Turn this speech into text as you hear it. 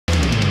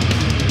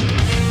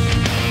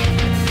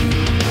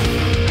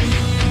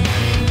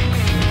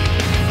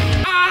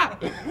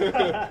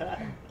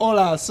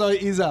Hola, soy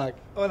Isaac.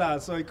 Hola,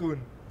 soy Kun.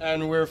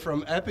 And we're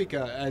from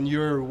Epica, and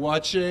you're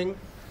watching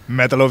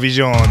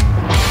Metalovision.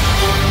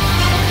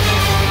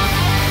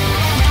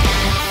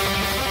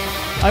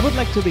 I would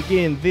like to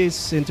begin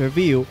this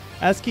interview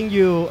asking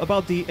you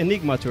about the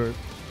Enigma tour.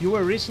 You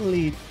were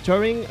recently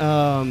touring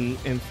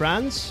in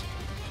France,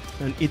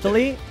 in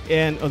Italy,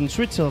 and in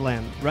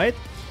Switzerland, right?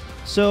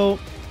 So,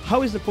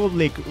 how is the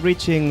public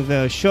reaching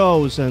the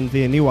shows and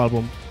the new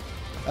album?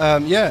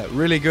 Yeah,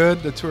 really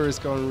good. The tour is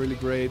going really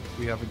great.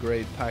 We have a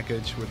great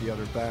package with the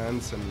other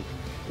bands, and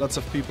lots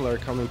of people are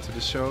coming to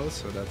the show,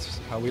 so that's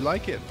how we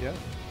like it, yeah.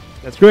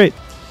 That's great.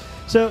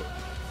 So,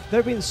 there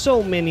have been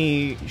so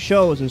many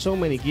shows and so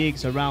many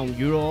gigs around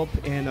Europe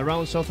and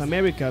around South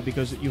America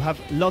because you have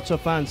lots of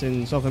fans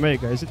in South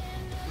America, is it?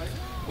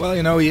 Well,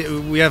 you know,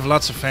 we have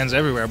lots of fans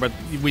everywhere, but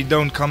we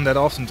don't come that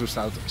often to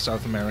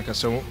South America.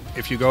 So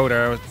if you go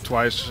there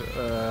twice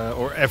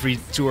or every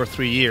 2 or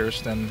 3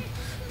 years, then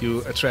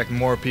you attract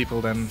more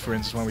people than, for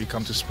instance, when we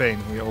come to Spain.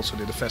 We also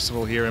did a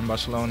festival here in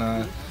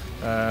Barcelona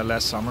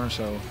last summer,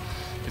 so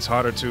it's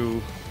harder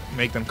to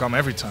make them come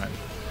every time.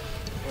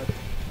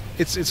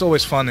 It's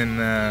always fun in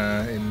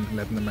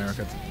Latin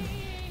America.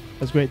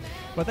 That's great.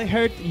 But I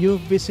heard you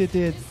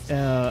visited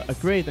a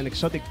great and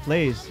exotic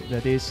place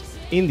that is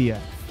India.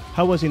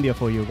 How was India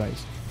for you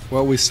guys?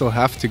 Well, we still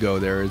have to go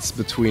there. It's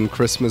between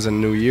Christmas and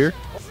New Year.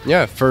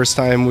 Yeah, first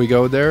time we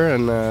go there,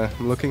 and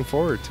I'm looking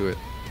forward to it.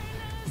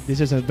 This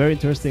is a very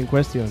interesting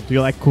question. Do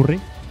you like curry?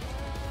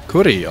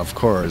 Curry, of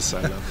course.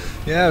 I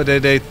love it. Yeah,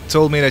 they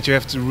told me that you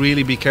have to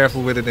really be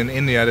careful with it in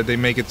India, that they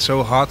make it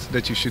so hot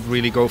that you should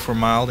really go for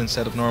mild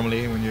instead of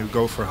normally when you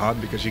go for hot,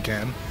 because you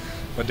can.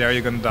 But there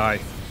you're gonna die.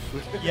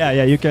 Yeah,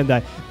 you can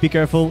die. Be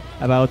careful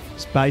about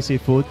spicy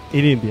food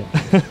in India.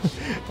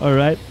 All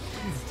right.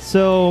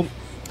 So,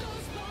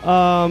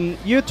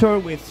 you tour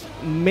with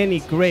many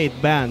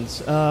great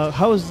bands.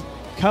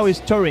 How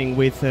is touring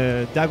with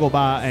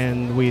Dagoba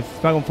and with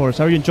Dragonforce?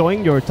 Are you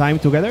enjoying your time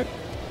together?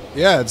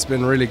 Yeah, it's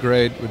been really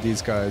great with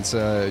these guys.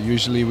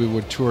 Usually we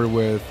would tour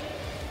with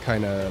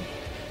kind of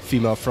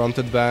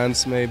female-fronted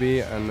bands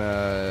maybe, and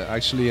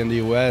actually in the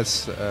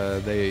US,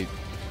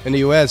 in the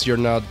US you're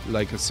not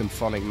like a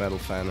symphonic metal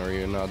fan or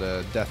you're not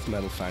a death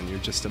metal fan, you're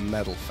just a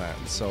metal fan.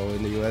 So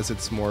in the US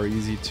it's more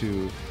easy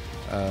to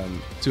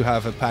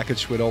have a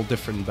package with all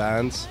different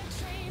bands,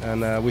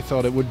 and we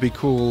thought it would be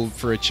cool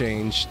for a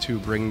change to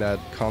bring that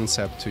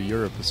concept to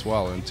Europe as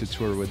well and to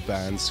tour with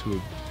bands who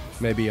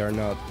maybe are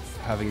not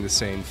having the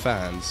same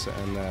fans.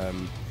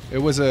 And it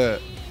was a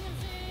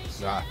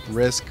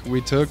risk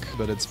we took,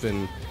 but it's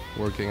been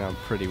working out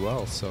pretty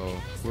well, so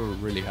we're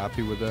really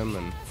happy with them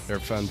and they're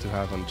fun to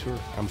have on tour.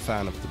 I'm a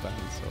fan of the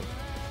band, so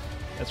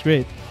that's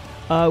great.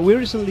 We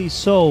recently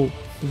saw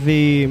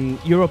the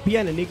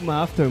European Enigma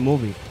after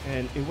movie,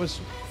 and it was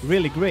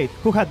really great.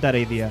 Who had that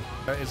idea?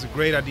 It's a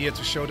great idea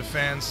to show the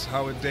fans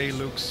how a day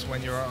looks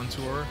when you're on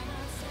tour.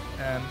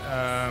 And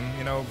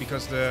you know,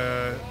 because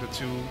the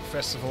 2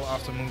 festival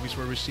after movies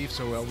were received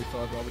so well, we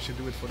thought, well, we should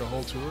do it for the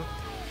whole tour.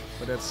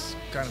 But that's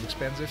kind of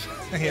expensive.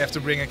 You have to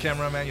bring a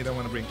cameraman. You don't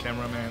want to bring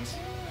cameramen.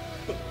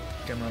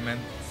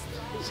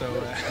 So,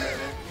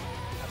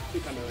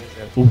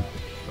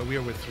 but we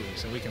are with 3,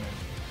 so we can.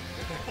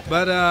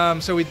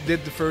 But so we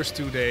did the first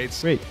 2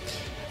 dates. Great.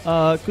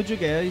 Could you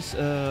guys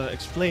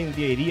explain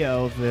the idea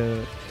of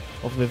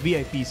the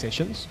VIP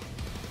sessions?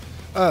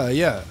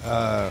 Yeah,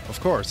 of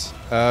course.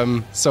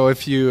 So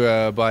if you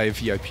buy a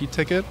VIP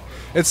ticket,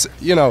 it's,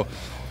 you know,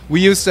 we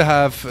used to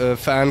have a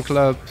fan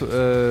club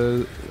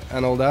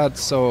and all that,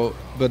 so,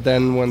 but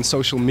then when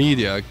social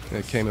media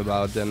came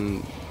about,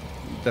 then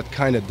that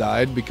kind of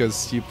died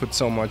because you put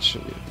so much,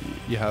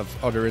 you have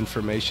other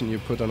information you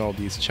put on all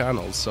these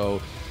channels, so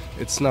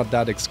it's not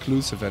that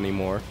exclusive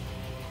anymore.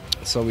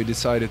 So we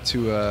decided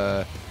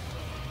to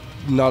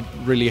not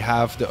really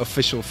have the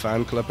official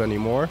fan club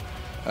anymore.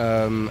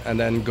 And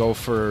then go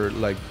for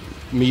like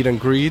meet and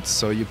greets,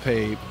 so you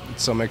pay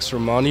some extra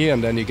money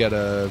and then you get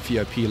a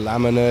VIP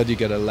laminate, you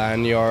get a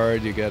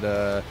lanyard, you get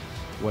a,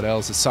 what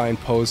else, a signed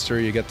poster,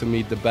 you get to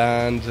meet the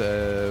band,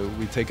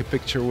 we take a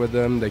picture with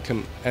them, they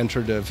can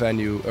enter the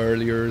venue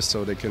earlier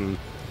so they can,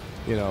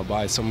 you know,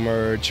 buy some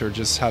merch or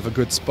just have a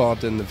good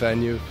spot in the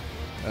venue,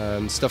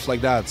 stuff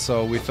like that.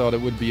 So we thought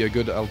it would be a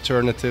good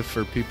alternative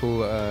for people.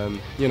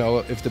 You know,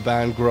 if the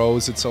band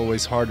grows, it's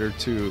always harder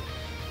to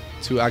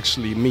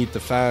actually meet the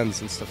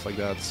fans and stuff like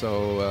that.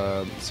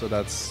 So so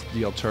that's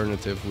the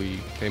alternative we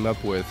came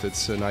up with.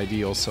 It's an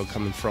idea also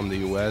coming from the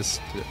US.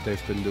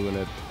 They've been doing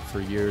it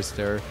for years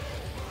there,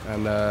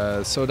 and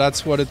so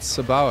that's what it's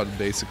about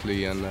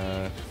basically. And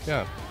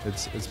yeah,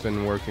 it's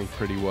been working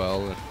pretty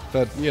well.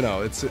 But you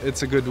know,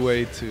 it's a good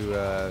way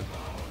to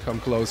come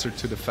closer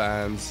to the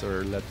fans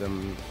or let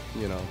them,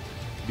 you know,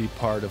 be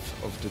part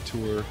of the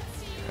tour.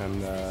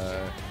 And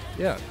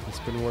yeah, it's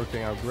been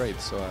working out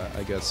great, so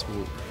I guess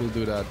we'll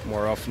do that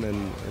more often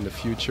in the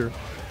future.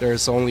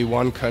 There's only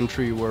one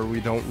country where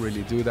we don't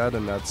really do that,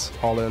 and that's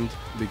Holland,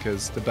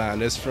 because the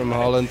band is from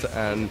Holland,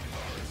 and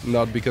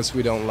not because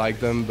we don't like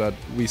them, but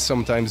we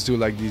sometimes do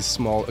like these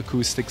small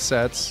acoustic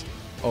sets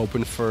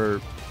open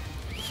for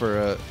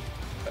for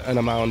an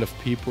amount of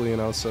people, you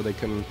know, so they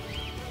can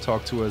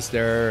talk to us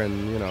there, and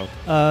you know.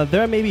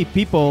 There may be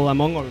people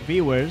among our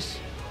viewers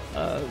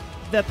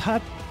that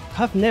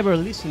have never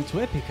listened to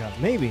Epica,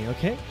 maybe.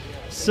 Okay,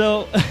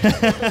 so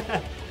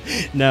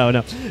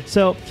no.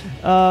 So,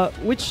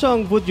 which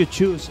song would you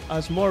choose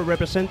as more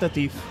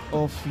representative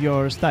of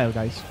your style,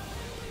 guys?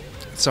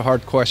 It's a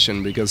hard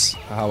question because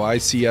how I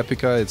see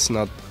Epica, it's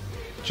not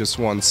just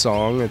one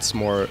song, it's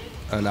more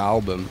an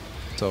album.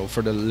 So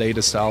for the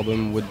latest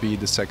album would be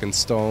The Second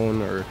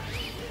Stone, or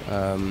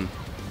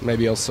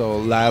maybe also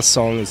last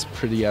song is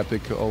pretty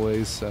epic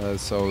always,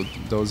 so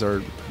those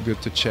are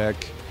good to check.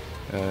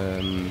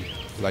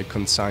 Like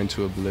Consigned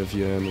to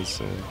Oblivion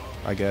is,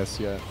 I guess,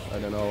 yeah. I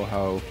don't know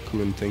how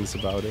Koen thinks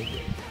about it.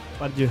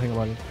 What do you think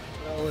about it?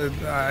 Well,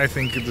 I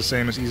think the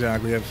same as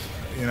Isaac. We have,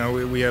 you know,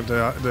 we have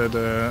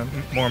the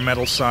more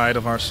metal side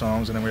of our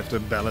songs, and then we have the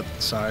ballad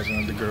side, you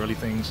know, the girly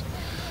things.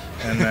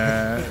 And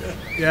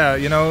yeah,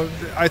 you know,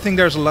 I think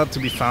there's a lot to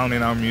be found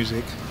in our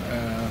music.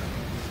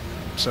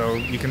 So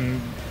you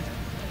can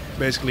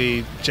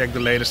basically check the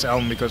latest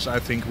album, because I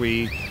think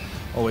we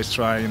always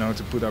try, you know,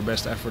 to put our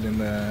best effort in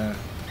the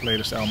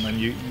latest album, and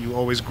you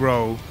always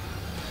grow.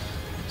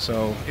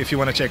 So if you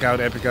want to check out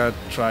Epica,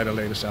 try the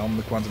latest album,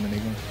 The Quantum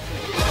Enigma.